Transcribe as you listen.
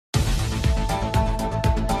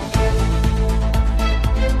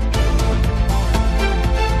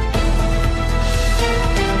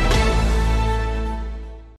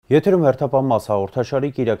Եթերում հերթապահ մաս հաղորդաշարի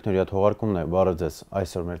Kiraknorya թողարկումն է, բարև ձեզ,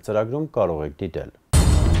 այսօր մեր ծրագրում կարող եք դիտել։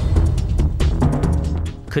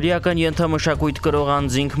 Քրեական ենթամշակույթ կրող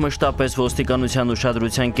անձինք մշտապես ոստիկանության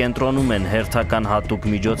ուշադրության կենտրոնում են, հերթական հատուկ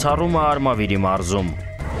միջոցառումը Արմավիրի մարզում։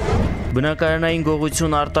 Բնակարանային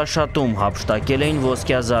գողություն արտաշատում հափշտակել էին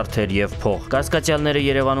ոսկյա զարդեր և փող։ Կասկածյալները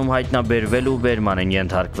Երևանում հայտնաբերվել ու բերման են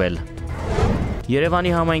ենթարկվել։ Երևանի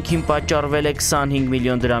համայնքին պատճառվել է 25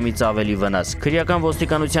 միլիոն դրամից ավելի վնաս։ Քրեական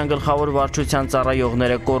ոստիկանության գլխավոր վարչության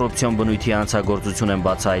ծառայողները կոռուպցիոն բնույթի հանցագործություն են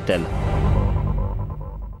բացահայտել։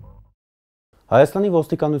 Հայաստանի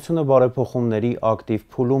ոստիկանությունը բարեփոխումների ակտիվ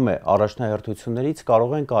փուլում է, առաջնահերթություններից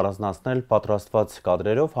կարող ենք առանձնացնել պատրաստված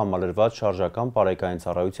կադրերով համալրված շարժական պարեկային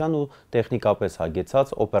ծառայության ու տեխնիկապես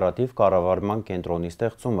հագեցած օպերատիվ կառավարման կենտրոնի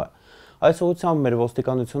ստեղծումը։ Այս ուղղությամբ մեր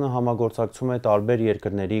ոստիկանությունը համագործակցում է տարբեր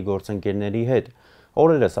երկրների գործընկերների հետ։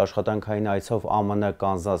 Օրերս աշխատանքային այցով ԱՄՆ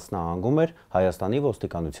Կանզաս նահանգում էր Հայաստանի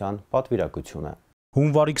ոստիկանության պատվիրակությունը։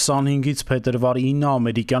 Հունվարի 25-ից փետրվարի 9-ը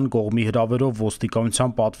ամերիկյան կողմի հրավերով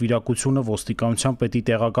ոստիկանության պատվիրակությունը ոստիկանության պետի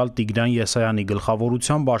տեղակալ Տիգրան Եսայանի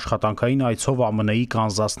գլխավորությամբ աշխատանքային այցով ԱՄՆ-ի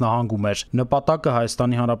Կանզաս նահանգում էր։ Նպատակը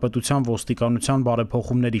Հայաստանի Հանրապետության ոստիկանության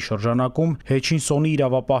բարեփոխումների շրջանակում Հեչինսոնի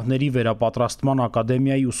իրավապահների վերապատրաստման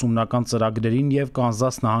ակադեմիայի ուսումնական ծրագրերին և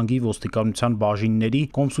Կանզաս նահանգի ոստիկանության բաժինների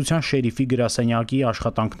կոմսության շերիֆի գրասենյակի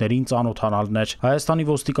աշխատանքներին ծանոթանալն էր։ Հայաստանի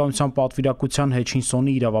ոստիկանության պատվիրակության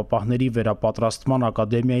Հեչինսոնի իրավապահների վերապատրաստման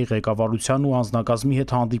ակադեմիայի ղեկավարության ու անձնակազմի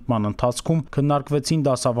հետ հանդիպման ընթացքում քննարկվեցին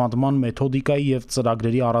դասավանդման մեթոդիկայի և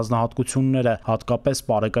ծրագրերի առանձնահատկությունները, հատկապես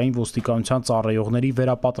պարեկային ոստիկանության ծառայողների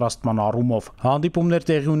վերապատրաստման առումով։ Հանդիպումներ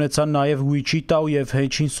տեղի ունեցան նաև Ուիչիտա և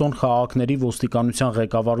Հեչինսոն քաղաքների ոստիկանության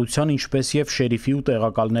ղեկավարության, ինչպես և շերիֆի ու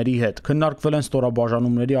տեղակալների հետ։ Քննարկվել են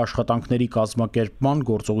ստորաբաժանումների աշխատանքների կազմակերպման,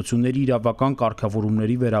 գործողությունների իրավական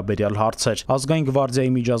կարգավորումների վերաբերյալ հարցեր։ Ազգային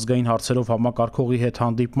գվարդիայի միջազգային հարցերով համակարգողի հետ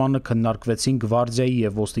հանդիպմանը քննարկվեցին գվարդիայի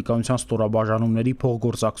և ոստիկանության ստորաբաժանումների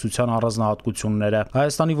փոխգործակցության առանձնահատկությունները։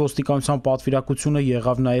 Հայաստանի ոստիկանության պատվիրակությունը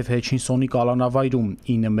եղավ նաև Հեչինսոնի կալանավայրում,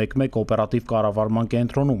 911 օպերատիվ կառավարման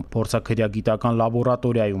կենտրոնում, փորձաքրեագիտական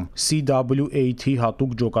լաբորատորիայում, CWAT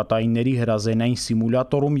հատուկ ջոկատայինների հրազենային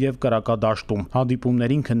սիմուլյատորում և կրակադաշտում։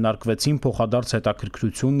 Հանդիպումներին քննարկվեցին փոխադարձ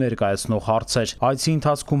հետաքրքրություն ներկայացնող հարցեր։ Այցի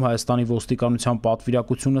ընթացքում Հայաստանի ոստիկանության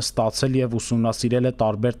պատվիրակությունը ստացել և ուսումնասիրել է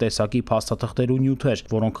տարբեր տեսակի փաստաթղթեր ու նյութեր,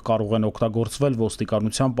 որոնք կարող են օգտագործվել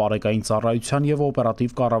ոստիկանության պարեկային ծառայության և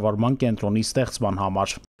օպերատիվ կառավարման կենտրոնի ստեղծման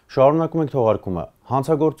համար։ Շարունակում ենք թողարկումը։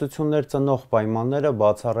 Հանցագործություններ ծնող պայմանները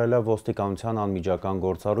բացառելը ոստիկանության անմիջական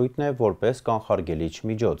գործառույթն է որպես կանխարգելիչ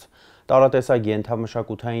միջոց։ Տարատեսակ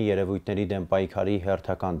ենթամշակութային երևույթների դեմ պայքարի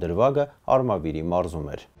հերթական դրվագը Արմավիրի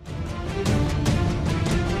մարզում էր։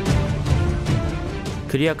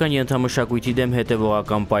 Քրեական ենթամշակույթի դեմ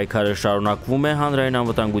հետևողական պայքարը շարունակվում է հանրային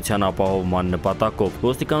անվտանգության ապահովման նպատակով։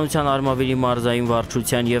 Ոստիկանության Արմավիրի մարզային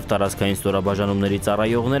վարչության և տարածքային ստորաբաժանումների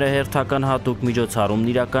ծառայողները հերթական հատուկ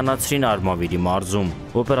միջոցառումն իրականացրին Արմավիրի մարզում։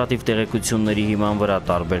 Օպերատիվ տեղեկությունների հիման վրա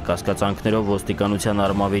տարբեր կասկածանքներով ոստիկանության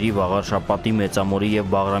Արմավիրի, Վաղարշապատի, Մեծամորի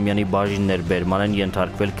և Բաղրամյանի բաժիններ բերման են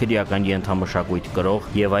ենթարկվել քրեական ենթամշակույթ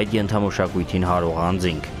կրող և այդ ենթամշակույթին հարող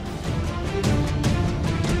անձինք։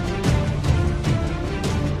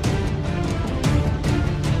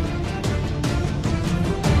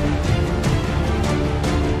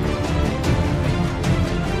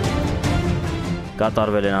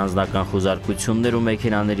 Կատարվել են անձնական խուզարկություններ ու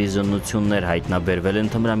մեքենաների զննություններ, հայտնաբերվել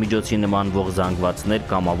են թմրամիջոցի նմանվող զանգվածներ,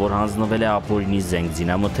 կամավոր հանձնվել է ապօրինի զենք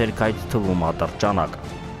զինամթերք, այդ թվում ատրճանակ։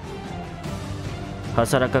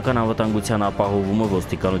 Հասարակական անվտանգության ապահովումը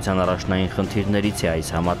ոստիկանության առաջնային խնդիրներից է։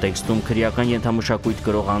 Այս համատեքստում քրեական ենթամշակույթ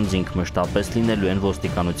կրող անձինք մշտապես լինելու են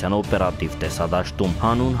ոստիկանության օպերատիվ տեսադաշտում,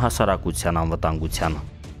 հանուն հասարակության անվտանգության։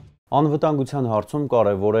 Անվտանգության հարցում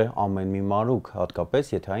կարևոր է ամեն մի մանրուք,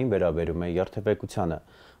 հատկապես եթե այն վերաբերում է երթևեկությանը։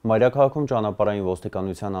 Մայրաքաղաքում ճանապարհային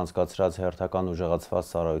ոստիկանության անցկացրած հերթական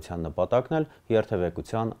ուժեղացված ծառայության նպատակն էլ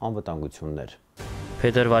երթևեկության անվտանգությունն էր։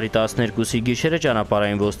 Փետրվարի 12-ի գիշերը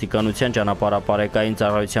ճանապարհային ոստիկանության ճանապարհապարեկային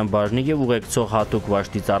ծառայության բաժնի և ուղեկցող հատուկ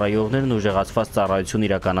վաշտի ծառայողներն ուժեղացված ծառայություն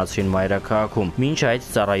իրականացրին Մայրաքաղաքում։ Մինչ այդ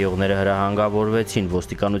ծառայողները հրահանգավորվեցին։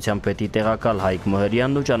 Ոստիկանության պետի տեղակալ Հայկ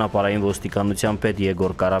Մհրյանն ու ճանապարհային ոստիկանության պետ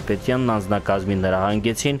Եգոր Կարապետյանն անձնակազմին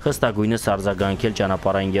հրահանգեցին խստագույնս արձագանքել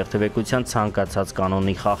ճանապարհային երթևեկության ցանկացած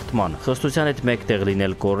կանոնի խախտման, խստության հետ մեկտեղ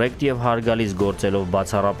լինել կոռեկտ և հարգալից գործելով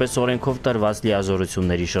բացառապես օրենքով տրված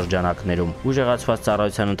լիազորությունների շրջանակներում։ Ուժեղացված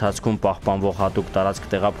ծառայության ընթացքում պահպանվող հատուկ տարածք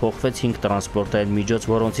տեղափոխվեց 5 տրանսպորտային միջոց,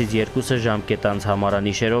 որոնցից 2-ը ժամկետանց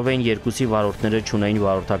համարանիշերով էին, 2-ի վարորդները չունեին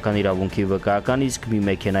վարորդական իրավունքի վկայական, իսկ մի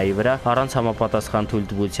մեքենայի վրա առանց համապատասխան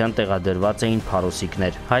թույլտվության տեղադրված էին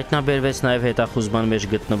փարոսիկներ։ Հայտնաբերվեց նաև հետախուզման մեջ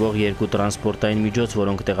գտնվող 2 տրանսպորտային միջոց,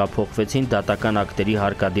 որոնք տեղափոխվեցին դատական ակտերի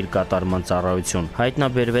հարկադիր կատարման ծառայություն։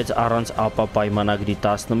 Հայտնաբերվեց առանց ԱՊԱ պայմանագրի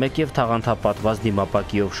 11 եւ թաղանթապատված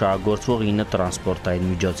դիմապակիով շահագործվող 9 տրանսպորտային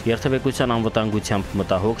միջոց։ Երթևեկության անվտանգությամբ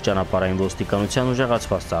մտահոգ ճանապարհային ոստիկանության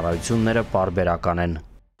ուժեղացված ծառայությունները պարբերական են։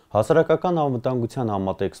 Հասարակական անվտանգության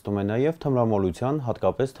համատեքստում է նաև թմրամոլության,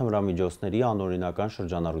 հատկապես թմրամիջոցների անօրինական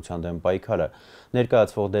շրջանառության դեմ պայքարը։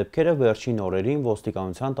 Ներկայացվող դեպքերը վերջին օրերին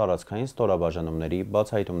ոստիկանության տարածքային ստորաբաժանումների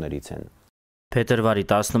բացահայտումներից են։ Փետրվարի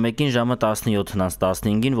 11-ին ժամը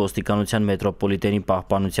 17:15-ին ոստիկանության մետրոպոլիտենի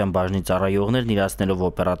պահպանության բաժնի ծառայողներն իրացնելով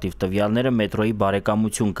օպերատիվ տվյալները մետրոյի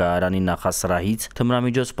բարեկամություն կայարանի նախասրահից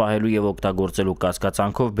թմրամիջոց պահելու եւ օգտագործելու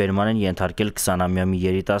կասկածանքով բերման են ենթարկել 20-ամյա մի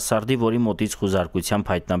երիտասարդի, որի մոտից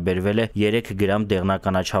խուզարկությամբ հայտնաբերվել է 3 գրամ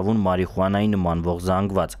դեղնականաչավուն մարիխուանայի նմանվող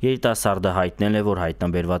զանգված։ Երիտասարդը հայտնել է, որ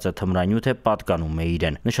հայտնաբերվածը թմրանյութ է, պատկանում է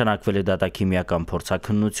իրեն։ Նշանակվել է դատաքիմիական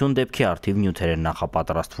փորձաքննություն, դեպքի առթիվ նյութեր են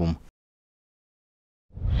նախապատրաստվում։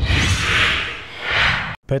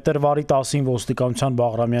 Փետրվարի 10-ին ոստիկանության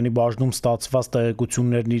Բաղրամյանի բաժնում ստացված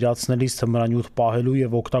տեղեկություններն իրացնելիս թմրանյութ պահելու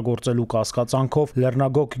եւ օգտագործելու կասկածանքով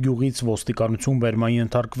Լեռնագոգ գյուղից ոստիկանություն բերման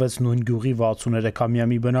ենթարկվեց նույն գյուղի 63-ամյա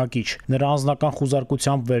մի բնակիչ։ Նրա անձնական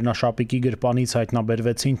խուզարկությամբ վերնաշապիկի գրպանից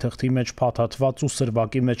հայտնաբերվեցին թղթի մեջ փաթաթված ու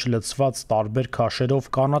սրվակի մեջ լցված տարբեր քաշերով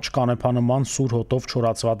կանաչ կանեփանման սուր հոտով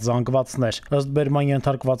չորացված զանգվածներ։ Ըստ բերման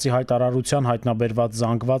ենթարկվածի հայտարարության հայտնաբերված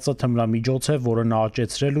զանգվածը թմրամիջոց է, որը նա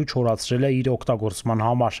աճեցրել ու չորացրել է իր օգտագործման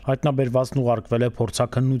համար։ Հայտնաբերվածն ուղարկվել է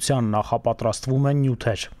փորձաքննության, նախապատրաստվում են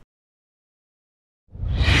նյութեր։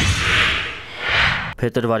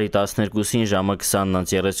 Փետրվարի 12-ին ժամը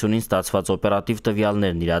 20:30-ին ստացված օպերատիվ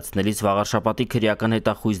տվյալներն իրացնելիս Վաղարշապատի քրեական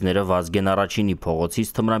հետախույզները Վազգեն առաջինի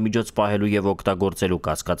փողոցից թմրամիջոց պահելու եւ օգտագործելու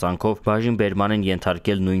կասկածանքով բաժին բերման են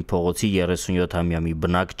ենթարկել նույն փողոցի 37-ամյա մի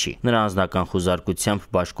բնակչի։ Նրա անձնական խուզարկությամբ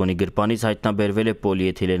Բաշկոնի գրպանից հայտնաբերվել է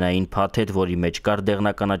պոլիէթիլենային փաթեթ, որի մեջ կար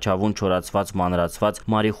դեղնականաչավուն չորացված մանրացված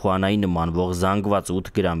մարիխուանայի նմանվող զանգված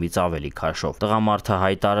 8 գրամից ավելի քաշով։ Տղամարդը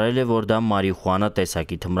հայտարարել է, որ դա մարիխուանա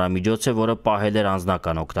տեսակի թմրամիջոց է, որը պահել էր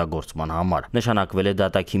օգտագործման համար։ Նշանակվել է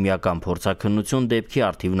դատաքիմիական փորձաքննություն, դեպքի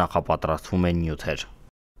առթիվ նախապատրաստվում են նյութեր։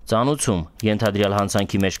 Ծանուցում ենթադրյալ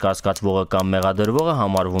հանցանքի մեջ կասկածվողը կամ մեղադրվողը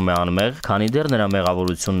համարվում է անմեղ, քանի դեռ նրա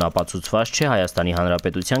մեղավորությունն ապացուցված չէ Հայաստանի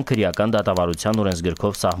Հանրապետության քրեական դատավարության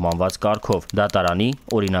օրենսգրքով սահմանված կարգով, դատարանի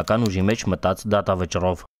օրինական ուժի մեջ մտած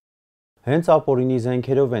դատավճռով։ Հենց ապօրինի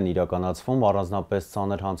զենքերով են իրականացվում առանձնապես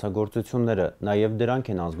ծանր հանցագործությունները, նաև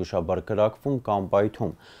դրանք են ազգուշաբար կրակվում կամ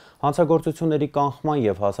պայթում։ Հանցագործությունների կանխման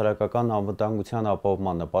եւ հասարակական անվտանգության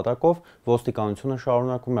ապահովման նպատակով ոստիկանությունը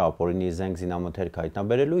շարունակում է ապօրինի զենք զինամթերք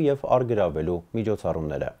հայտնաբերելու եւ արգելավելու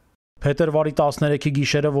միջոցառումները։ Փետրվարի 13-ի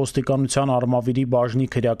գիշերը ոստիկանության Արմավիրի բաժնի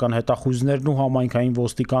քրեական հետախույզներն ու համայնքային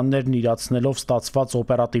ոստիկաններն իրացնելով ստացված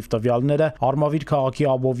օպերատիվ տվյալները Արմավիր քաղաքի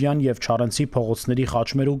Աբովյան եւ Չարենցի փողոցների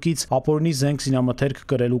խաչմերուկից ապօրինի զենք զինամթերք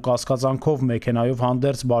կրելու կասկածանքով մեքենայով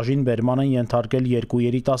հանդերձ բաժին բերման են ենթարկել 2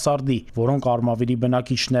 երիտասարդի, որոնք Արմավիրի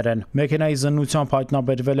բնակիչներ են։ Մեքենայի զննությամբ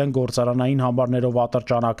հայտնաբերվել են գործարանային համարներով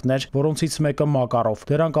ատրճանակներ, որոնցից մեկը մակարով։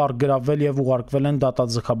 Դրանք արգելավվել եւ ուղարկվել են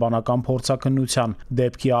դատաձգաբանական փորձաքննության։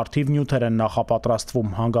 Դեպքի առթիվ նյութեր են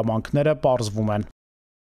նախապատրաստվում, հանգամանքները պարզվում են։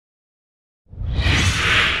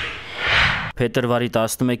 Փետրվարի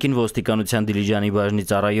 11-ին ոստիկանության Դիլիջանի բաժնի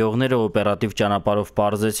ծառայողները օպերատիվ ճանապարհով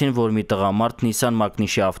պարզեցին, որ մի տղամարդ Nissan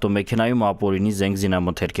Մակնիշի ավտոմեքենայում ապօրինի զենք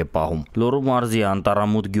զինամթերք է պահում։ Լոռու մարզի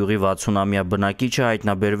Անտարամուտ գյուղի 60-ամյա բնակիչը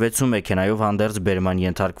հայտնաբերվեց ու մեքենայով հանդերձ բերման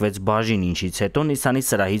ենթարկվեց բաժին, ինչից հետո Nissan-ի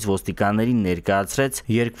սրահից ոստիկաններին ներկայացրեց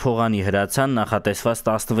երկփողանի հրացան նախատեսված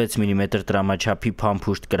 16 մմ տրամաչափի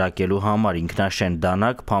փամփուշտ կրակելու համար, ինքնաշեն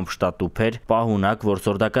դանակ, փամփշտատուփեր, պահունակ,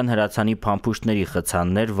 որսորդական հրացանի փամփուշտների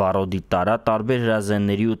խցաններ, վառոդի տարա, տարբեր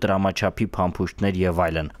հրազենների ու տրամաչափի փամփուշտներ եւ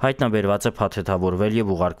այլն։ Հայտնաբերվածը փաթեթավորվել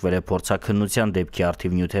եւ ուղարկվել է փորձաքննության, դեպքի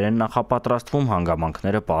առթիվ նյութեր են նախապատրաստվում,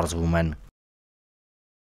 հանգամանքները պարզվում են։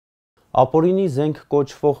 Ապօրինի զենք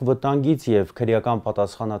կոչվող վտանգից եւ քրեական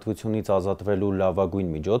պատասխանատվությունից ազատվելու լավագույն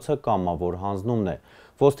միջոցը կամավոր հանձնումն է։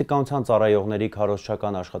 Ոստիկանության ծառայողների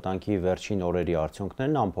քարոզչական աշխատանքի վերջին օրերի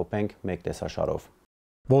արդյունքներն ամփոփենք մեկ տեսաշարով։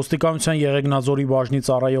 Ոստիկանության Եղեգնաձորի բաժնի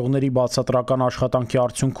ծառայողների բացատրական աշխատանքի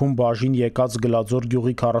արդյունքում բաժին եկած Գլաձոր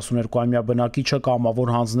գյուղի 42-ամյա բնակիչը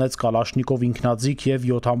կամավոր հանձնեց կալաշնիկով ինքնաձիգ և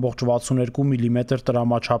 7.62 մմ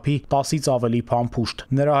տրամաչափի 10-ից ավելի փամփուշտ։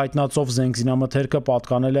 Նրա հայտնածով զենքզինամթերքը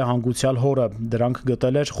պատկանել է հանգուցյալ հորը, դրանք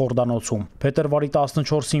գտել էր Խորդանոցում։ Փետրվարի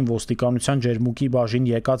 14-ին ոստիկանության Ջերմուկի բաժին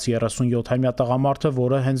եկած 37-ամյա տղամարդը,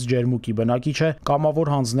 որը հենց Ջերմուկի բնակիչ է,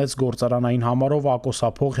 կամավոր հանձնեց գործարանային համարով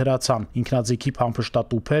ակոսափող հրացան, ինքնաձիգի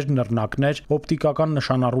փամփշտատուփեր, նռնակներ, օպտիկական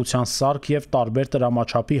նշանառության սարք և տարբեր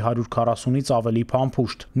տրամաչափի 140-ից ավելի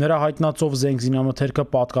փամփուշտ։ Նրա հայտնածով զենքզինամթերքը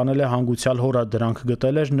պատկանել է հանգուցյալ հորը, դրանք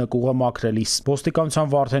գտել էր նկուղը մաքրելիս։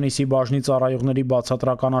 Ոստիկանության Վարդենիսի բաժնի ծառայողների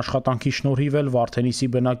բացատրական աշխատանքի շնորհիվ էլ Վարդենիսի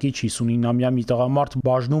բնակիչ 59-ամյա մի տղամարդ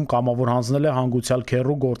բաժնում կամավոր հանձնել է հանգուցյալ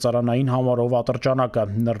քեռու գործարանային համարով ատրճանակը,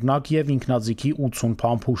 նռնակ և ինքնաձիգի 80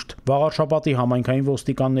 փամփուշտ։ Վաղարշաբաթի համայնքային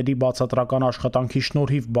ոստիկանների բացատրական աշխատանքի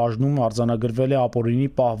շնորհիվ բաժնում արձանագրվել է ապօրինի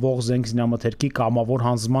պահվող զենքզինամթերքի կամավոր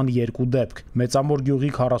հանձնման 2 դեպք։ Մեծամոր գյուղի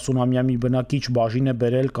 40-ամյա մի բնակիչ բաժին է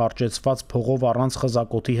բերել կարճեցված փողով առանց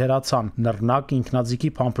խզակոթի հրացան, նռնակ,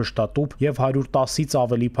 ինքնաձիգի փամփշտատուփ և 110-ից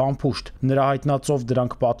ավելի փամփուշտ։ Նրա հայտնածով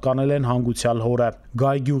դրանք պատկանել են հանգուցյալ հորը։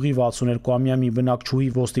 Գայ գյուղի 62-ամյա մի բնակչուհի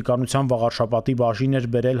ոստիկանության վաղարշաբաթի բաժին էր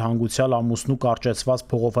բերել հանգուցյալ ամուսնու կարճեցված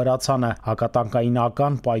փողով հրացանը, հակատանկային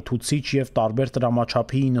ական, պայթուցիչ և տարբեր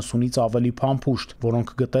տրամաչափի 90-ից ավելի փամփուշտ,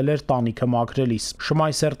 որոնք գտել էր տանիքը մաքրելիս։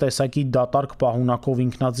 Շմայսեր տեսակի դատարկ պահունակով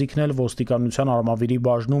ինքնաձիգն էլ ոստիկանության Արմավիրի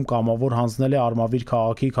բաժնում կամավոր հանձնել է Արմավիր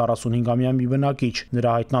քաղաքի 45-ամյա մի բնակիչ։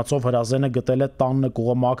 Նրա հայտնածով հրազենը գտել է տան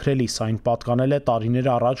նկուղը մաքրելիս, այն պատկանել է տարիներ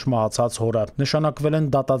առաջ մահացած հորը։ Նշանակվել են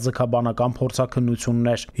դատաձգաբանական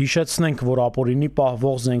փորձաքննություններ։ Հիշեցնենք, որ ապօրինի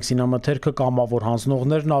պահվող զենքզինամթերքը կամավոր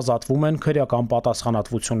հանձնողներն ազատվում են քրեական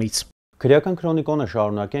պատասխանատվությունից։ Քրեական քրոնիկոնը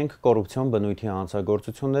շարունակենք կոռուպցիոն բնույթի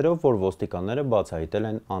հանցագործություններով, որ ոստիկանները բացահայտել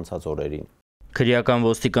են անցած օրերին։ Քրեական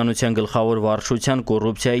ոստիկանության գլխավոր վարչության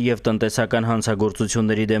կոռուպցիայի և տնտեսական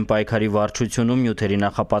հանցագործությունների դեմ պայքարի վարչությունում նյութերի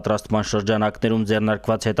նախապատրաստման շրջանակներում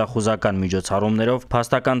ձեռնարկված հետախուզական միջոցառումներով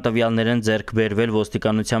փաստական տվյալներ են ձեռք բերվել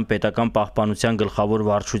ոստիկանության պետական պահպանության գլխավոր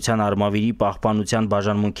վարչության Արմավիրի պահպանության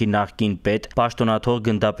բաժանմունքի նախկին պետ, պաշտոնաթող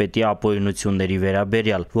գնդապետի ապօրինությունների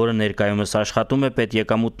վերաբերյալ, որը ներկայումս աշխատում է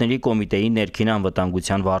պետեկամուտների կոմիտեի ներքին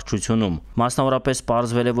անվտանգության վարչությունում։ Մասնավորապես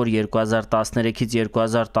պարզվել է, որ 2013-ից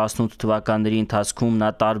 2018 թվականների ընթացքում նա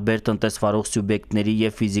տարբեր տնտեսվարող սուբյեկտների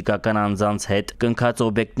և ֆիզիկական անձանց հետ կնքած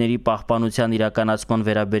օբյեկտների պահպանության իրականացման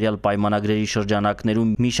վերաբերյալ պայմանագրերի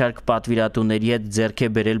շրջանակներում մի շարք պատվիրատուների հետ ձեռք է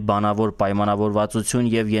բերել բանավոր պայմանավորվածություն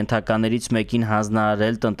և ենթականերից մեկին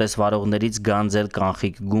հանձնարարել տնտեսվարողներից գանձել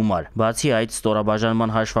կանխիկ գումար։ Բացի այդ,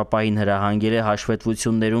 ստորաբաժանման հաշվապահին հրահանգել է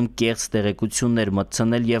հաշվետվություններում կեղծ տեղեկություններ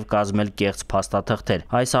մտցնել և կազմել կեղծ փաստաթղթեր։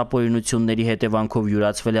 Այս ապօրինությունների հետևանքով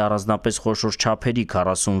յուրացվել է առանձնապես խոշոր չափերի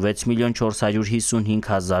 46 միլիոն 455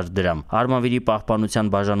 հազար դրամ։ Արմավիրի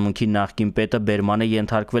պահպանության բաժանմունքի նախկին պետը բերման է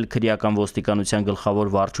ենթարկվել քրեական ոստիկանության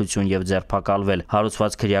գլխավոր վարչություն և ձերբակալվել։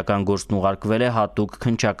 Հարուցված քրեական գործն ուղարկվել է հատուկ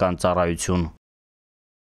քննչական ծառայություն։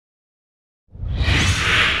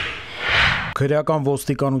 Քրեական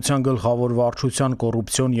ոստիկանության գլխավոր վարչության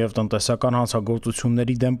կոռուպցիոն և տնտեսական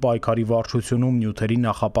հանցագործությունների դեմ պայքարի վարչությունում նյութերի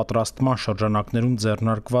նախապատրաստման շրջանակներում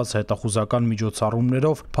ձեռնարկված հետախուզական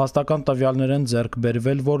միջոցառումներով փաստական տվյալներ են ձեռք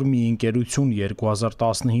բերվել, որ մի ընկերություն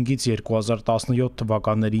 2015-ից 2017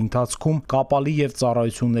 թվականների ընթացքում կապալի և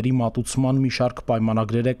ծառայությունների մատուցման մի շարք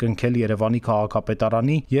պայմանագրեր է կնքել Երևանի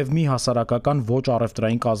քաղաքապետարանի և մի հասարակական ոչ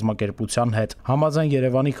առևտրային կազմակերպության հետ։ Համաձայն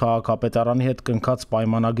Երևանի քաղաքապետարանի հետ կնքած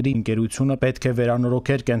պայմանագրի ընկերությունը պետք է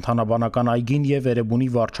վերանորոգեր կենդանաբանական այգին և Էրեբունի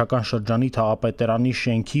վարչական շրջանի թաղապետարանի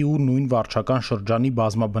շենքի ու նույն վարչական շրջանի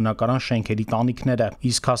բազմաբնակարան շենքերի տանիքները,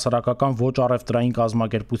 իսկ հասարակական ոչ առևտրային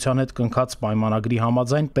կազմակերպության հետ կնքած պայմանագրի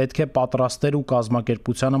համաձայն պետք է պատրաստեր ու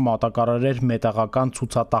կազմակերպությանը մատակարարեր մետաղական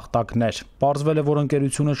ցուցատախտակներ։ Պարզվել է, որ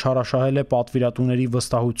ընկերությունը չարաշահել է պատվիրատուների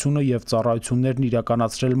վստահությունը և ծառայություններն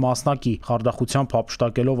իրականացրել մասնակի, խարդախությամբ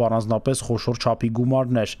հափշտակելով առանձնապես խոշոր չափի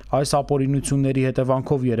գումարներ։ Այս ապօրինությունների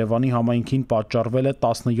հետևանքով Երևանի համայնքին պատճառվել է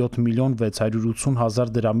 17 միլիոն 680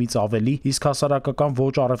 հազար դրամից ավելի, իսկ հասարակական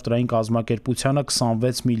ոչ առևտրային կազմակերպությանը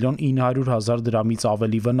 26 միլիոն 900 հազար դրամից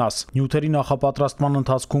ավելի վնաս։ Նյութերի նախապատրաստման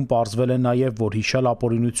ընթացքում պարզվել է նաև, որ հիշյալ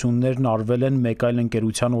ապօրինություններն արվել են մեկ այլ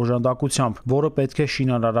ընկերության օժանդակությամբ, որը պետք է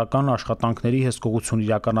շինարարական աշխատանքների հսկողություն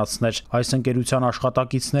իրականացներ։ Այս ընկերության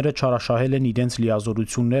աշխատակիցները չարաշահել են իրենց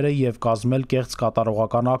լիազորությունները և կազմել կեղծ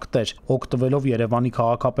կատարողական ակտեր, օգտվելով Երևանի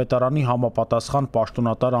քաղաքապետարանի համապատասխան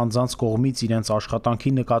պաշտոնատար անձանց կողմից կողմից իրենց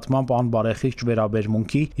աշխատանքի նկատմամբ անբարեխիղճ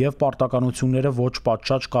վերաբերմունքի և պարտականությունները ոչ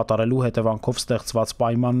պատշաճ կատարելու հետևանքով ստեղծված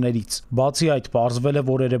պայմաններից։ Բացի այդ, պարզվել է,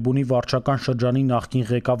 որ Էրեբունի վարչական շրջանի նախկին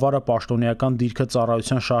ղեկավարը պաշտոնեական դիրքը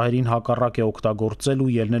ծառայության շահերին հակառակ է օգտագործել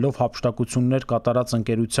ու ելնելով հափշտակություններ կատարած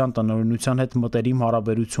ընկերության տնօրինության հետ մտերիմ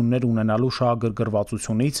հարաբերություններ ունենալու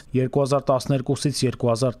շահագրգռվածությունից 2012-ից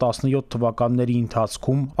 2017 թվականների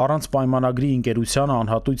ընթացքում առանց պայմանագրի ընկերությանը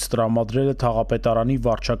անհատույց տրամադրել է Թաղապետարանի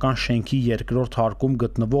վարչական շենքի երկրորդ հարկում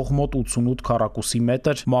գտնվող մոտ 88 քառակուսի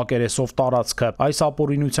մետր մակերեսով տարածքը։ Այս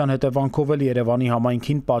ապօրինության հետևանքով էլ Երևանի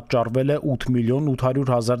համայնքին պատճառվել է 8 միլիոն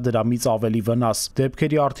 800 հազար դրամից ավելի վնաս։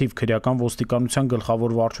 Դեպքերի առթիվ քրեական ոստիկանության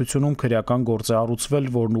գլխավոր վարչությունում քրեական գործ է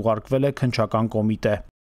առուցվել, որն ուղարկվել է քննչական կոմիտե։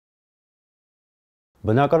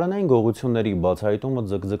 Բնակարանային գողությունների բացահայտումը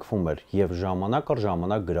ձգձգվում էր և ժամանակ առ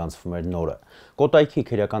ժամանակ գրանցվում էր նորը։ Կոտայքի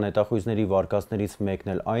քրեական հետախույզների վարկածներից մեկն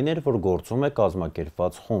էլ այն էր, որ գործում է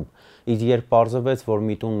կազմակերպված խումբ։ Իսկ երբ պարզվեց, որ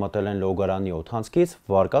միտուն մտել են Լոգարանի օդանցքից,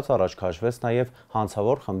 վարկած առաջ քաշվեց նաև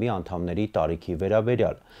հանցավոր խմբի անդամների տարիքի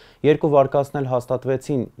վերաբերյալ։ Երկու վարկածն էլ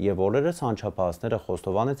հաստատվեցին և օրերս անչափահասները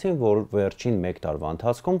խոստովանեցին, որ վերջին 1 տարվա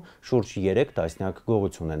ընթացքում շուրջ 3 տասնյակ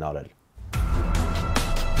գողություն են արել։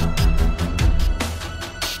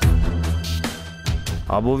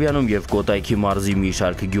 Աբովյանում և Կոտայքի մարզի մի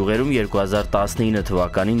շարք գյուղերում 2019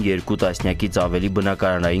 թվականին 2 տասնյակից ավելի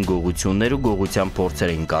բնակարանային գողություններ ու գողության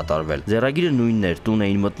փորձեր էին կատարվել։ Ձեռագիրը նույնն էր, տուն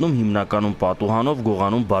էին մտնում հիմնականում պատուհանով,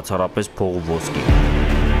 գողանում բացառապես փող ու ոսկի։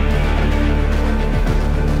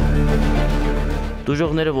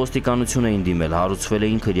 Տուժողները ոստիկանություն էին դիմել, հարուցվել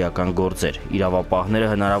էին քրեական գործեր։ Իրավապահները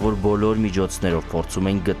հնարավոր բոլոր միջոցներով փորձում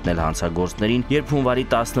էին գտնել հանցագործներին, երբ հունվարի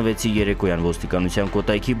 16-ի երեկոյան ոստիկանության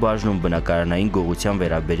Կոտայքի բաժնում բնակարանային գողության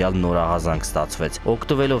վերաբերյալ նորահազանգ ստացվեց։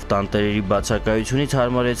 Օգտվելով տանտերերի բացակայությունից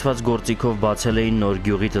հարմարեցված գործիքով բացել էին Նոր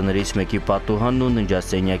գյուղի տներից մեկի պատուհանն ու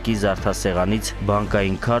ննջասենյակի զարդասեղանից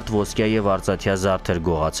բանկային քարտ, ոսկյա և արծաթյա զարդեր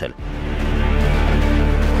գողացել։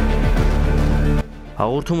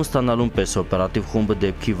 Հաղորդումը ստանալուն պես օպերատիվ խումբը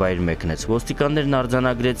դեպքի վայր մեկնեց։ Ոստիկաններն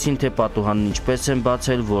արձանագրեցին, թե պատուհանն ինչպես են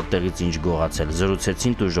բացել, որտեղից ինչ գողացել,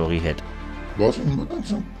 զրուցեցին տուժողի հետ։ Բացում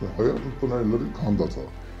մտածում, հայրենիքների քանդածա։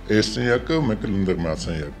 Այս սենյակը, մեկը ընդդեմ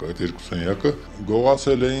սենյակը, այդ երկու սենյակը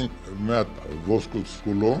գողացել էին մի հատ ոսկուց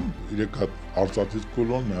կուլոն, 3 հատ արծաթից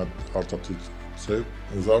կուլոն, մի հատ արծաթից սև,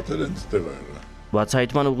 զարդել են ստեղ եղել։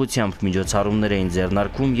 Բացահայտման ուղղությամբ միջոցառումներ էին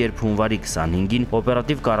ձեռնարկվում, երբ հունվարի 25-ին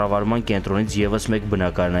օպերատիվ կառավարման կենտրոնից ևս մեկ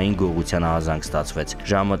բնակարանային գողության ահազանգ ստացվեց։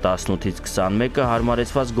 Ժամը 18-ից 21-ը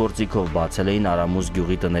հարմարեցված գործիքով բացել էին Արամուս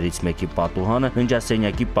գյուղի տներից մեկի պատուհանը,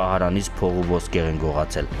 ննջասենյակի պահարանից փող ու ոսկեղ են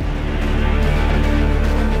գողացել։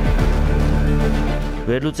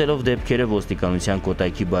 Վերլուծելով դեպքերը ոստիկանության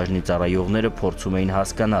Կոտայքի բաժնի ծառայողները փորձում էին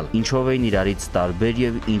հասկանալ, ինչով էին իրարից տարբեր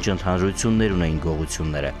և ինչ ընդհանրություններ ունեին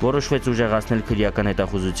գողությունները։ Որոշվեց ուժեղացնել քրեական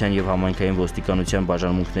հետախուզության և համայնքային ոստիկանության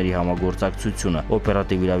բաժանմունքների համագործակցությունը,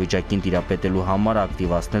 օպերատիվ իրավիճակին տիրապետելու համար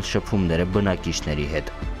ակտիվացնել շփումները բնակիչների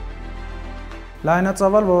հետ։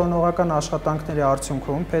 Լայնածավալ որոնողական աշխատանքների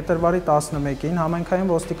արդյունքում փետրվարի 11-ին համայնքային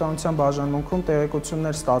ոստիկանության բաժանմունքում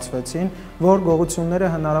տեղեկություններ ստացվեցին, որ գողությունները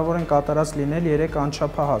հնարավոր են կատարած լինել 3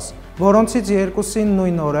 անչափահաս, որոնցից 2-ին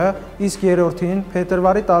նույն օրը, իսկ 3-ին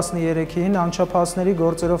փետրվարի 13-ին անչափահասների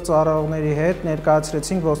գործերով ծառայողների հետ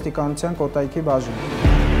ներկայացրեցին ոստիկանության Կոտայքի բաժին։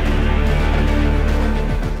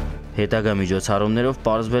 Հետագա միջոցառումներով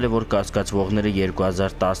պարզվել է, որ կասկածվողները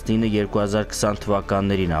 2019-2020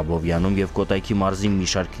 թվականներին Աբովյանում և Կոտայքի մարզի մի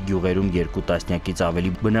շարք գյուղերում 2 տասնյակից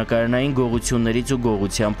ավելի բնակարանային գողություններից ու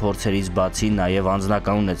գողության փորձերից բացի նաև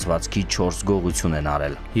անձնական ունեցվածքի 4 գողություն են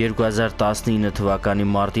արել։ 2019 թվականի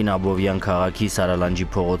մարտին Աբովյան քաղաքի Սարալանջի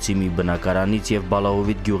փողոցի մի բնակարանից և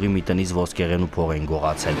Բալահովիտ գյուղի մի տնից ոսկեղենու փող են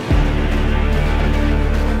գողացել։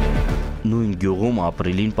 Նույն գյուղում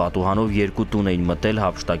ապրիլին պատուհանով 2 տուն էին մտել,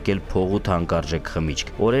 հափշտակել փող ու թանկարժեք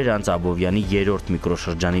խմիչք։ Օրեր անց Աբովյանի 3-րդ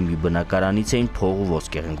միկրոշրջանի մի բնակարանից էին փող ու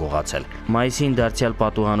ոսկեղեն գողացել։ Մայիսին դարձյալ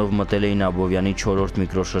պատուհանով մտել էին Աբովյանի 4-րդ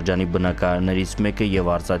միկրոշրջանի բնակարաններից մեկը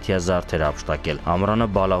և արծաթյա զարդեր հափշտակել։ Ամռանը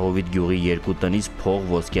Բալահովիտ գյուղի 2 տնից փող,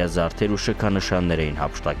 ոսկյա զարդեր ու շքանշաններ էին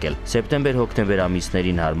հափշտակել։ Սեպտեմբեր-հոկտեմբեր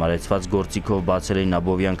ամիսներին հարմարեցված գործիքով բացել էին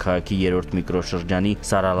Աբովյան քաղաքի 3-րդ միկրոշրջանի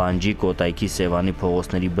Սարալանջի, Կոտայքի, Սևանի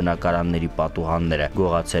փողոցների բնակարանների պատուհանները,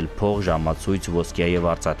 գողացել փող, ժամացույց, ոսկյա և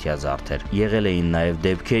արծաթյա զարդեր։ Եղել էին նաև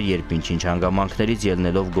դեպքեր, երբ ինչ-ինչ հանգամանքներից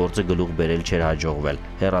ելնելով գործը գլուխ բերել չէր հաջողվել,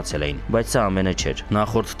 հեռացել էին, բայց սա ամենը չէր։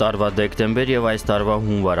 Նախորդ տարվա դեկտեմբեր և այս տարվա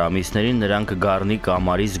հունվար ամիսներին նրանք Գառնի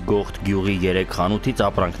կամարից Գողթ գյուղի 3 խանութից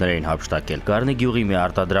ապրանքներ էին հափշտակել։ Գառնի գյուղի մի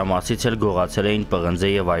արտադրամասից էլ գողացել էին պղնձե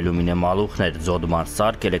և ալյումինե մալուխներ, զոդման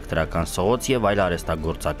սարք, էլեկտրական սողոց և այլ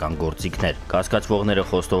արհեստագործական գործիքներ։ Կասկածվողները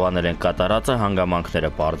խոստովանել են կատարածը, հանգամանքները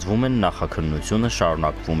պարզվում են նախաքննությունը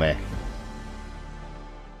շարունակվում է։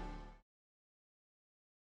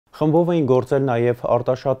 Խմբով էին գործել նաև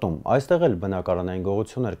Արտաշատում, այստեղ էլ բնակարանային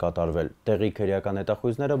գողություն էր կատարվել։ Տեղի քրեական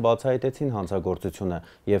հետախույզները բացահայտեցին հանցագործությունը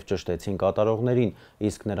և ճշտեցին կատարողներին,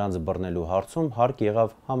 իսկ նրանց բռնելու հարցում հարկ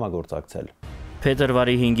եղավ համագործակցել։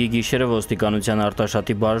 Փետրվարի 5-ի գիշերը ոստիկանության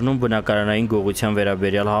Արտաշատի բաժնում բնակարանային գողության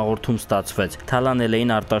վերաբերյալ հաղորդում ստացվեց։ Թալանել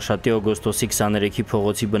էին Արտաշատի օգոստոսի 23-ի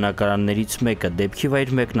փողոցի բնակարաններից մեկը։ Դեպքի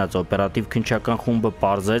վայր մեկնած օպերատիվ քննչական խումբը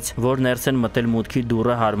պարզեց, որ ներս են մտել մուտքի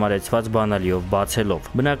դուռը հարմարեցված բանալիով բացելով։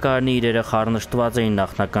 Բնակարանի իրերը խառնշտված էին,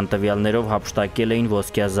 նախնական տվյալներով հափշտակել էին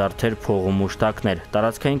ոսկյա զարդեր, փող ու մուշտակներ։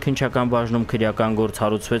 Տարածքային քննչական բաժնում քրեական գործ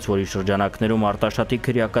հարուցվեց, որի շրջանակներում Արտաշատի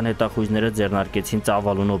քրեական հետախույզները ձեռնարկեցին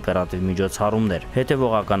ծավալուն օպերատիվ միջոցառումներ։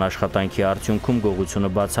 Հետևողական աշխատանքի արդյունքում գողությունը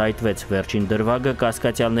բացահայտվեց։ Վերջին դրվագը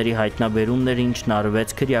կասկածյալների հայտնաբերումն էր, ինչն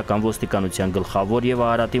արվեց քրեական ոստիկանության գլխավոր եւ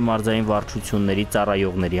Արարատի մարզային վարչությունների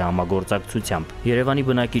ծառայողների համագործակցությամբ։ Երևանի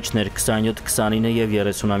բնակիչներ 27, 29 եւ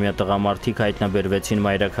 30-ամյա տղամարդիկ հայտնաբերվեցին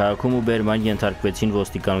մայրաքաղաքում ու բերման ենթարկվեցին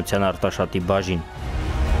ոստիկանության Արտաշատի բաժին։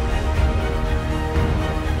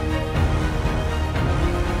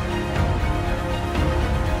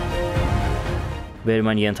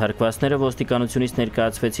 Բերման ենթարկվածները ոստիկանությունից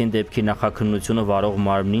ներկայացվեցին դեպքի նախաքննությունը վարող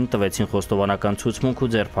մարմնին, տվեցին խոստովանական ցուցմունք ու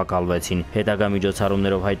ձերբակալվեցին։ Հետագա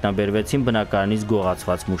միջոցառումներով հայտնաբերվեցին բնակարանից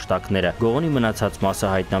գողացված մուշտակները։ Գողոնի մնացած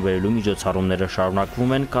մասը հայտնաբերելու միջոցառումները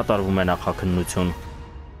շարունակվում են, կատարվում է նախաքննություն։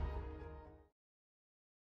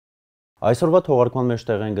 Այսօրվա թողարկման մեջ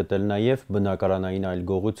տեղ են գտել նաև բնակարանային այլ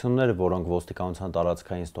գողություններ, որոնք ոստիկանության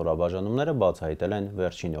տարածքային ստորաբաժանումները բացահայտել են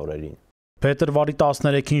վերջին օրերին։ Փետրվարի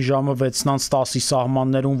 13-ին ժամը 6:10-ի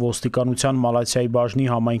սահմաններում ոստիկանության Մալաթիայի բաժնի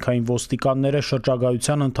համայնքային ոստիկանները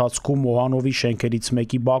շրջագայության ընթացքում Մոհանովի շենքերից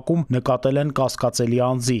մեկի բակում նկատել են կասկածելի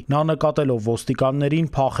անձի։ Նա նկատելով ոստիկաններին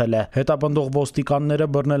փախել է։ Հետապնդող ոստիկանները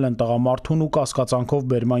բռնել են տղամարդուն ու կասկածանքով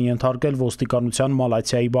բերման ենթարկել ոստիկանության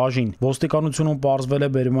Մալաթիայի բաժին։ Ոստիկանությունում պարզվել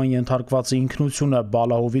է բերման ենթարկվածի ինքնությունը։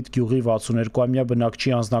 Բալահովիտ գյուղի 62-ամյա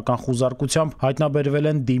բնակչի անձնական խուզարկությամբ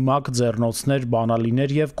հայտնաբերվել են դիմակ, ձեռնոցներ,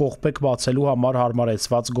 բանալիներ եւ կողպեկ բացելու համար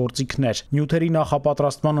հարմարեցված գործիքներ։ Նյութերի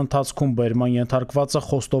նախապատրաստման ընթացքում բերման ենթարկվածը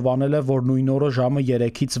խոստովանել է, որ նույն օրը ժամը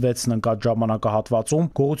 3-ից 6-ն ընկած ժամանակահատվածում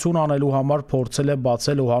գողություն անելու համար փորձել է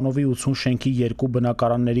բացել Օհանովի 80 շենքի 2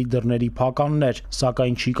 բնակարանների դռների փականներ,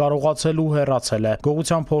 սակայն չի կարողացել ու հեռացել է։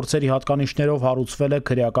 Գողության փորձերի հատկանիշներով հարուցվել է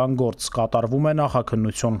քրեական գործ, կատարվում է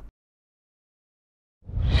նախաքննություն։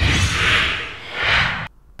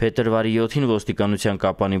 Փետրվարի 7-ին ոստիկանության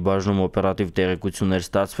Կապանի բաժնում օպերատիվ տեղեկություններ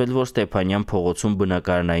ստացվել, որ Ստեփանյան փողոցում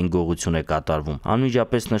բնակարանային գողություն է կատարվում։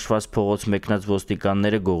 Անմիջապես նշված փողոց մեկնած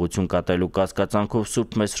ոստիկանները գողություն կատարելու կասկածանքով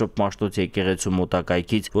Սուրբ Մեսրոպ Մաշտոց եկեղեցու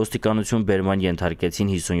մոտակայքից ոստիկանություն բերման ենթարկեցին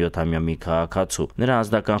 57-ամյա մի քաղաքացու։ Նրա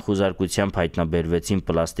անձնական խուզարկությամբ հայտնաբերվեցին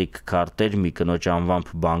պլաստիկ քարտեր, մի կնոջ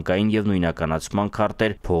անվամբ բանկային եւ նույնականացման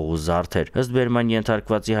քարտեր, փող ու զարդեր։ Ըստ բերման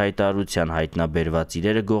ենթարկվածի հայտարարության հայտնաբերված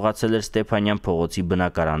իրերը գողացել էր Ստեփանյան փողոցի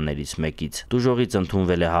բնակարաններից մեկից։ Տուժողից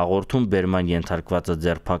ընդունվել է հաղորդում, բերման ենթարկվածը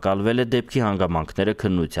ձերբակալվել է, դեպքի հանգամանքները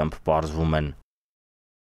քննությամբ պարզվում են։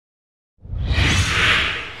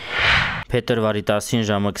 Փետրվարի 10-ին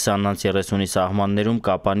ժամը 20:30-ի սահմաններում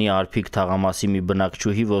Կապանի Արփիկ թաղամասի մի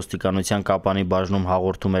բնակչուհի ոստիկանության Կապանի բաժնում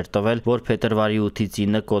հաղորդում էր տվել, որ փետրվարի 8-ից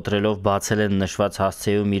 9 կոտրելով բացել են նշված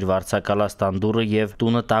հասցեում իր վարձակալաստան դուռը եւ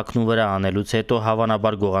տունը տակնու վրա անելուց հետո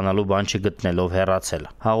հավանաբար գողանալու բան չգտնելով հեռացել։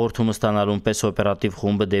 Հաղորդումը ստանալուն պես օպերատիվ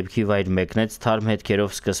խումբը դեպքի վայր մեկնեց, թարմ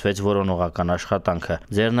հետքերով սկսվեց որոնողական աշխատանքը։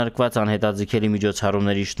 Ձեռնարկված անհետաձգելի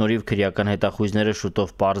միջոցառումների շնորհիվ քրեական հետախույզները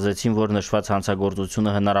շուտով պարզեցին, որ նշված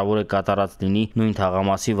հանցագործությունը հնարավոր է կատարել լինի նույն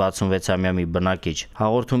թաղամասի 66-ամյա մի բնակիչ։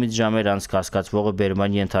 Հաղորդումից ժամեր անց կասկածվողը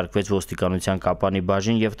բերման ենթարկվեց ոստիկանության Կապանի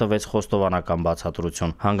բաժին եւ տվեց խոստովանական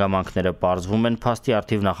բացատրություն։ Հանգամանքները պարզվում են, փաստի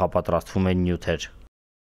առթիվ նախապատրաստվում են նյութեր։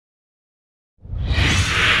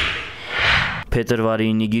 Փետրվարի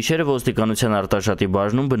 9-ի գիշերը ոստիկանության Արտաշատի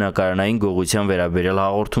բաժնում բնակարանային գողության վերաբերյալ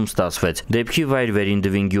հաղորդում ստացվեց։ Դեպքի վայր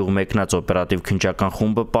Վերին գյուղ մեկնած օպերատիվ քննչական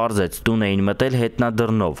խումբը պարզեց, տուն էին մտել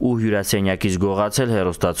հետնադռնով ու հյուրասենյակից գողացել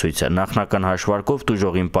հեռուստացույցը։ Նախնական հաշվարկով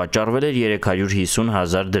տուժողին պատճառվել էր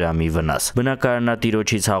 350,000 դրամի վնաս։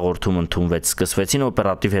 Բնակարանատիրոջից հաղորդում ընդունվեց, սկսվեցին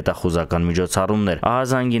օպերատիվ հետախուզական միջոցառումներ։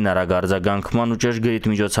 Ահազանգին արագ արձագանքման ու ճշգրիտ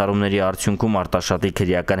միջոցառումների արդյունքում Արտաշատի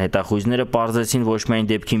քրեական հետախույզները պարզեցին ոչ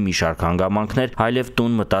միայն դեպքի մի շարք հանգամանքներ, հանգամանքներ, այլև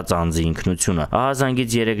տուն մտած անձի ինքնությունը։ Ահա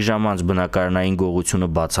զանգից 3 ժամ անց բնակարանային գողությունը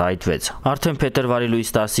բացահայտվեց։ Արդեն փետրվարի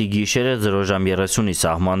լույս 10-ի գիշերը 0:30-ի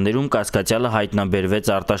սահմաններում կասկածյալը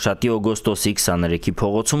հայտնաբերվեց Արտաշատի օգոստոսի 23-ի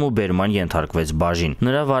փողոցում ու բերման ենթարկվեց բաժին։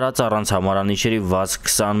 Նրա վարած առանց համարանիշերի ՎԱԶ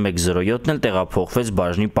 2107-ն էլ տեղափոխվեց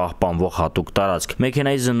բաժնի պահպանվող հատուկ տարածք։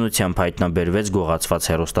 Մեքենայի զննությամբ հայտնաբերվեց գողացված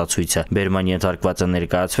հեռուստացույցը։ Բերման ենթարկվածը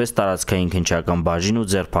ներկայացվեց տարածքային քննչական բաժին ու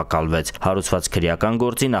ձերբակալվեց։ Հարուցված քրեական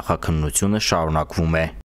գործի նախաքննությունը շարունակվում է։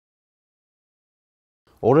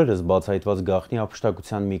 Օրերս բացահայտված գաղտնի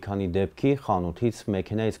ապշտակության մի քանի դեպքի, խանութից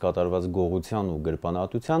մեքենայից կատարված գողության ու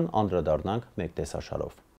գրպանատության անդրադառնանք մեկ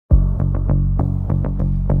տեսաշարով։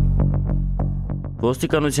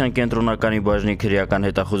 Ոստիկանության կենտրոնականի բաժնի քրեական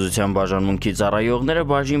հետախուզության բաժանմունքի ծառայողները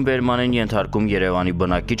բաժին բերման են ենթարկում Երևանի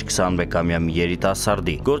բնակիչ 21-ամյա մի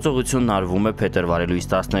երիտասարդի։ Գործողությունն արվում է փետրվարի լույս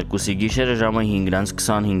 12-ի գիշերը ժամը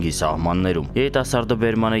 5:25-ի սահմաններում։ Երիտասարդը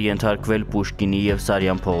բերման է ենթարկվել Պուշկինի եւ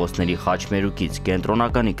Սարյան փողոցների խաչմերուկից։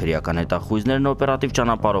 Կենտրոնականի քրեական հետախույզներն օպերատիվ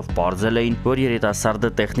ճանապարհով պարզել էին, որ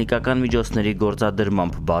երիտասարդը տեխնիկական միջոցների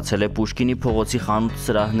գործադրմամբ բացել է Պուշկինի փողոցի խանութ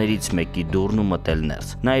սրահներից մեկի դուռն ու մտել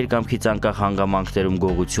ներս։ Նա իր կամքից անկախ հանգամանքներում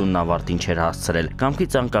գողությունն ավարտին չէր հասցրել։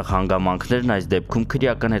 Կամքից անկախ հանգամանքներն այս դեպքում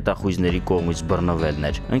քրեական հետախույզների կողմից բռնվելն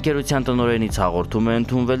էր։ Ընկերության տնօրենից հաղորդում է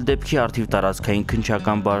ընդունվել դեպքի արդիվ տարածքային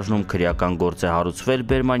քննչական բաժնում քրեական գործ է հարուցվել,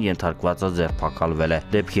 բերման ենթարկվածը ձերբակալվել է։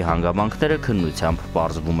 Դեպքի հանգամանքները քննությամբ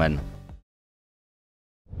պարզվում են։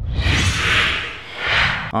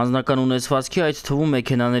 Անձնական ունեցվածքի, այդ թվում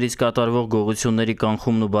մեքենաներից կատարվող գողությունների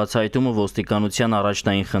կանխումն ու բացահայտումը ոստիկանության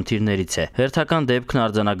առաջնային խնդիրներից է։ Հերթական դեպքն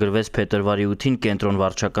արձանագրվեց փետրվարի 8-ին կենտրոն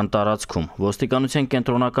վարչական տարածքում։ Ոստիկանության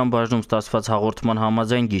կենտրոնական բաժնում ստացված հաղորդման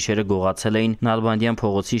համաձայն գիշերը գողացել էին Նալբանդյան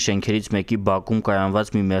փողոցի շենքերից մեկի բակում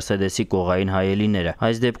կայանված մի Մերսեդեսի կողային հայելիները։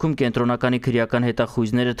 Այս դեպքում կենտրոնականի քրեական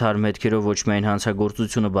հետախույզները թարմ հետքերով ոչ միայն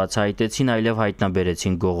հանցագործությունը բացահայտեցին, այլև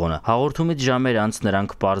հայտնաբերեցին գողոնը։ Հաղորդումից ժամեր անց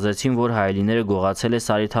նրանք պարզեցին, որ հայելիները գողացել է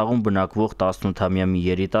Սարիթաղում բնակվող 18-ամյա մի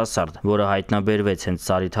երիտասարդ, որը հայտնաբերվեց հենց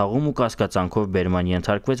Սարիթաղում ու կասկածանքով բերման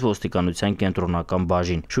ենթարկվեց ոստիկանության կենտրոնական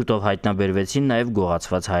բաժին։ Շուտով հայտնաբերվեցին նաև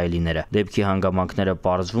գողացված հայելիները։ Դեպքի հանգամանքները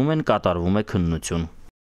պարզվում են, կատարվում է քննություն։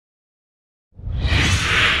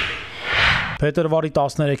 Փետրվարի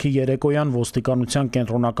 13-ի երեկոյան ոստիկանության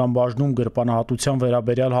կենտրոնական բաժնում գրպանահատության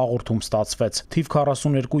վերաբերյալ հաղորդում ստացվեց։ Թիվ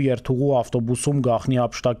 42 երթուղու ավտոբուսում գաղտնի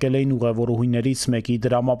ապշտակել էին ուղևորուհիներից մեկի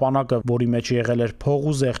դրամապանակը, որի մեջ եղել էր փող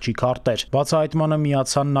ու զեղչի քարտեր։ Բացահայտմանը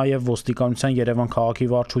միացան նաև ոստիկանության Երևան քաղաքի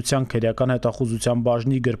վարչության քրեական հետախուզության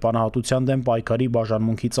բաժնի գրպանահատության դեմ պայքարի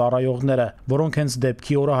բաժանմունքի ծառայողները, որոնք հենց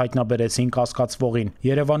դեպքի օրը հայտնաբերեցին կասկածվողին։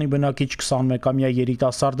 Երևանի բնակիչ 21-ամյա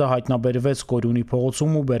երիտասարդը հայտնաբերվեց Կորյունի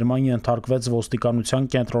փողոցում ու բերման ենթարկվեց ոստիկանության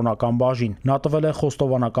կենտրոնական բաժին։ Նա տվել է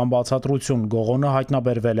խոստովանական բացատրություն, գողոնը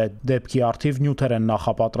հայտնաբերվել է, դեպքի արդիվ նյութեր են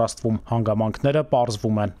նախապատրաստվում, հանգամանքները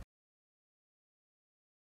պարզվում են։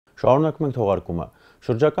 Շարունակում ենք թողարկումը։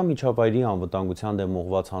 Շրջակա միջավայրի անվտանգության դեմ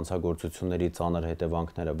ուղղված հանցագործությունների ծանր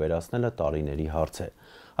հետևանքները վերացնելը տարիների հարց է։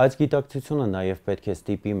 Այս գիտակցությունը նաև պետք է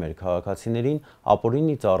ստիպի մեր քաղաքացիներին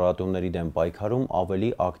ապօրինի ծառայությունների դեմ պայքարում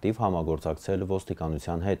ավելի ակտիվ համագործակցել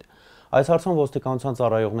ոստիկանության հետ։ Այս հարցում ոստիկանության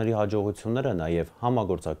ծառայողների հաջողությունները նաև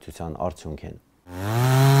համագործակցության արդյունք են։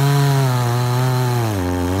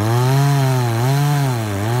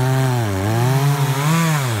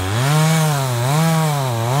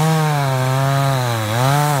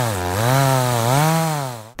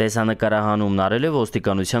 Տեսանկարահանումն արել է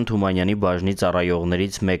ոստիկանության Թումանյանի բաժնի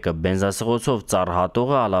ծառայողներից մեկը, բենզասղոցով ծառ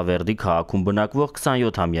հատողը Ալավերդի քաղաքում բնակվող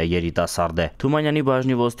 27-ամյա երիտասարդ է։ Թումանյանի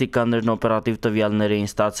բաժնի ոստիկաններն օպերատիվ տվյալներ էին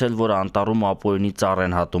ստացել, որ անտառում ապօրինի ծառ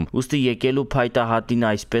են հատում, ուստի եկել ու փայտահատին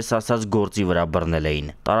այսպես ասած գործի վրա բռնել էին։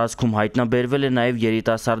 Տարածքում հայտնաբերվել է նաև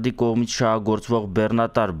երիտասարդի կողմից շահագործվող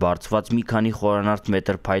բեռնատար, բարձված մի քանի խորանարդ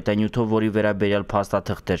մետր փայտանյութով, որի վերաբերյալ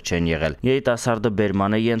փաստաթղթեր չեն եղել։ Երիտասարդը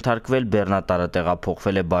բերման է ենթարկվել, բեռնատարը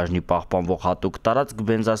տեղափոխվել է բաժնի պահպանվող հատուկ տարածք,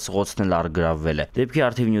 բենզասղոցն էլ առգրավվել է։ Դեպքի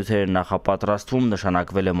արդիվ նյութերը նախապատրաստվում,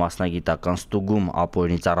 նշանակվել է մասնագիտական ստուգում,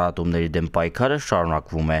 ապօրինի ծառայությունների դեմ պայքարը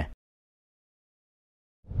շարունակվում է։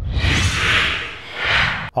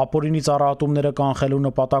 Ապօրինի ծառայությունները կանխելու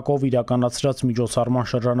նպատակով իրականացրած միջոցառման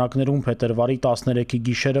շրջանակներում փետրվարի 13-ի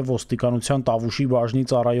գիշերը ոստիկանության Տավուշի բաժնի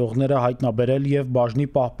ծառայողները հայտնաբերել եւ բաժնի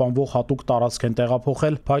պահպանվող հատուկ տարածք են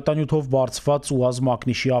տեղափոխել փայտանյութով բարձված ՈՒԱԶ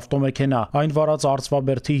մակնիշի ավտոմեքենա։ Այն վարած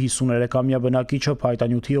Արծվաբերդի 53-ամյա բնակիչը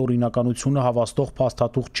փայտանյութի օրինականությունը հավաստող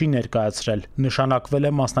փաստաթուղթ չի ներկայացրել։ Նշանակվել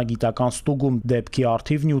է մասնագիտական ստուգում, դեպքի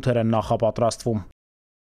արդիվ նյութեր են նախապատրաստվում։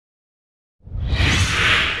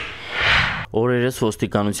 Օրերս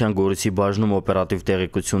ոստիկանության Գորիսի բաժնում օպերատիվ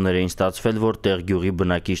տեղեկություններ էին ստացվել, որ տեղգյուղի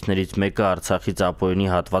բնակիչներից մեկը Արցախից ապօրինի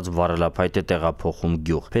հատված վառելափայտ է տեղափոխում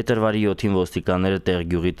գյուղ։ Փետրվարի 7-ին ոստիկանները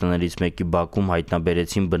տեղգյուղի տներից մեկի բակում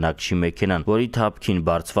հայտնաբերեցին բնակչի մեքենան, որի թափքին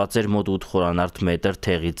բարձված էր մոտ 8 խորանարդ մետր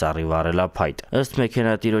թեղի ծառի վառելափայտ։ Ըստ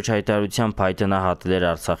մեքենատիրոջ հայտարարության փայտը նա հատել էր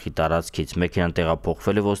Արցախի տարածքից։ Մեքենան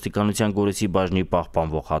տեղափոխվել է ոստիկանության Գորիսի բաժնի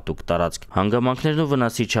պահպանվող հատուկ տարածք։ Հանգամանքներն ու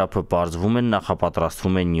վնասի չափը պարզվում են,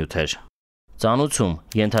 նախապատրաստվում են նյութեր։ Ծանուցում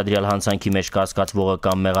ենթադրյալ հանցանքի մեջ կասկածվողը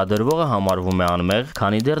կամ մեղադրվողը համարվում է անմեղ,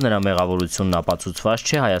 քանի դեռ նրա մեղավորությունն ապացուցված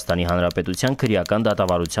չէ Հայաստանի Հանրապետության քրեական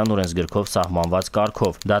դատավարության օրենսգրքով սահմանված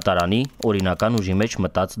կարգով, դատարանի օրինական ուժի մեջ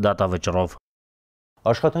մտած դատավճռով։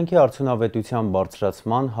 Աշխատանքի արդյունավետության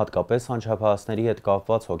բարձրացման, հատկապես անչափահասների հետ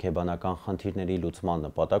կապված հոգեբանական խնդիրների լուծման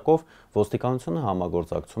նպատակով ոստիկանությունը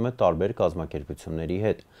համագործակցում է տարբեր կազմակերպությունների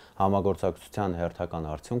հետ։ Համագործակցության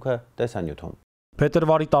հերթական արդյունքը տեսանյութում։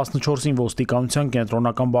 Փետրվարի 14-ին ոստիկանության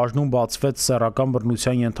կենտրոնական բաժնում բացվեց սեռական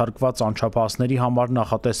բռնության ենթարկված անչափահասների համար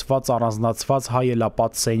նախատեսված առանձնացված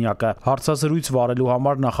հայելապատ սենյակը։ Հարցազրույց վարելու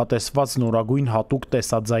համար նախատեսված նորագույն հատուկ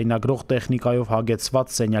տեսաձայնագրող տեխնիկայով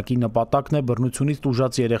հագեցված սենյակի նպատակն է բռնությունից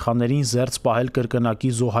տուժած երեխաներին զերծ պահել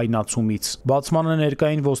կրկնակի զոհայնացումից։ Բացմանը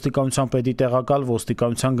ներկա էին ոստիկանության պետի տեղակալ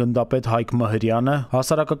ոստիկանության գնդապետ Հայկ Մհրյանը,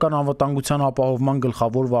 հասարակական անվտանգության ապահովման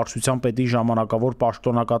գլխավոր վարչության պետի ժամանակավոր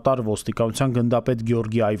պաշտոնակատար ոստիկանության գնդապետ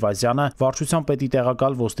Գյորգի Այվազյանը, վարչության պետի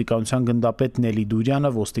տեղակալ ոստիկանության գնդապետ Նելի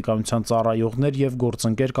Դուրյանը, ոստիկանության ծառայողներ եւ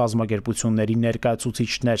գործընկեր կազմակերպությունների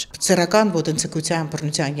ներկայացուցիչներ։ Սեռական ոտնձգության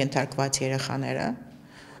բռնության ենթարկված երեխաները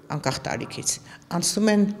անկախ տարիքից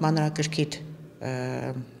անցնում են մանրակրկիտ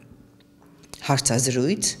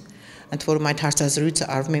հարցազրույց, ընդ որում այդ հարցազրույցը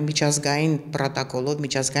արվում է միջազգային պրոտոկոլով,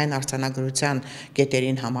 միջազգային արձանագրության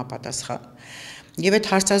կետերին համապատասխան։ Եվ այդ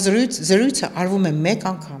հարցազրույցը արվում է մեկ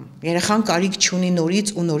անգամ։ Երեխան կարիք չունի նորից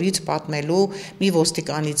ու նորից պատմելու մի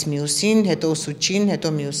ոստիկանից մյուսին, հետո ուսուցչին,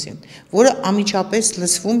 հետո մյուսին, որը անմիջապես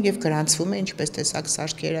լսվում եւ գրանցվում է, ինչպես տեսակ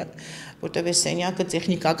սարքերը, որտեղ այս սենյակը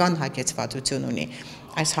տեխնիկական հագեցվածություն ունի։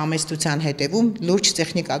 Այս համեստության հետևում լուրջ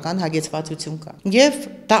տեխնիկական հագեցվածություն կա։ Եվ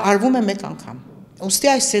դա արվում է մեկ անգամ։ Ուստի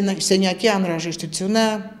այս սենյակի անհրաժեշտությունը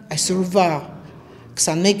այսօրվա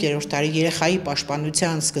 21-րդ տարի երեխայի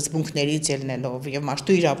պաշտպանության սկզբունքներից ելնելով եւ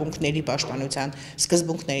մարդու իրավունքների պաշտպանության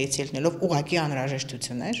սկզբունքներից ելնելով ուղղակի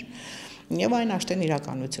անհրաժեշտություն էր եւ այն աշտեն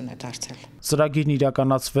իրականություն է դարձել։ Ծրագիրն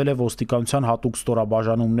իրականացվել է ոստիկանության հատուկ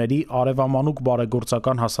ստորաբաժանումների, Արևամանուկ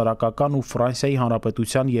բարեգործական հասարակական ու Ֆրանսիայի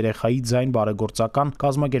Հանրապետության երեխայի ձայն բարեգործական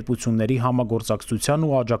կազմակերպությունների համագործակցության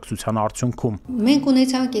ու աջակցության արդյունքում։ Մենք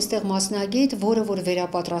ունեցանք այստեղ մասնագետ, որը որ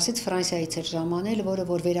վերապատրաստեց Ֆրանսիայից էր ժամանել, որը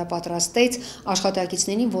որ վերապատրաստեց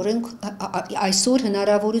աշխատակիցներին, որոնք այսօր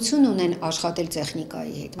հնարավորություն ունեն աշխատել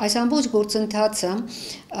տեխնիկայի հետ։ Այս ամբողջ գործընթացը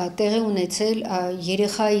տեղի ունեցել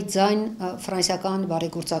երեխայի ձայն ֆրանսիական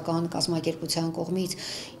բարեգործական կազմակերպության կողմից։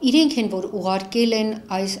 Իրենք են, որ ուղարկել են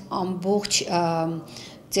այս ամբողջ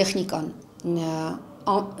տեխնիկան,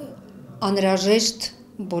 անհրաժեշտ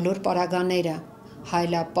բոլոր պարագաները,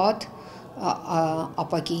 հայելապատ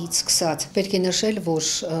ապակիից սկսած։ Պետք է նշել,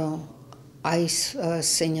 որ այս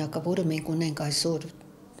սենյակը, որը մենք ունենք այսօր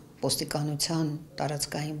ոստիկանության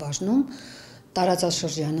տարածքային բաժնում,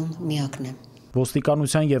 տարածաշրջանում միակն է։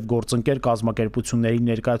 Ոստիկանության եւ գործընկեր կազմակերպությունների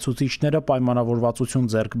ներկայացուցիչները պայմանավորվածություն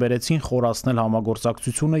ձեռք բերեցին խորացնել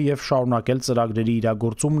համագործակցությունը եւ շարունակել ծրագրերի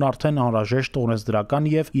իրագործումն արդեն անհրաժեշտ օրենսդրական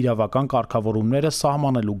եւ իրավական կարգավորումները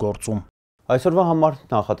սահմանելու գործում։ Այսօրվա համար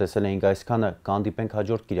նախատեսել էինք այսքանը, կհանդիպենք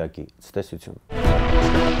հաջորդ կիրակի։ Ցտեսություն։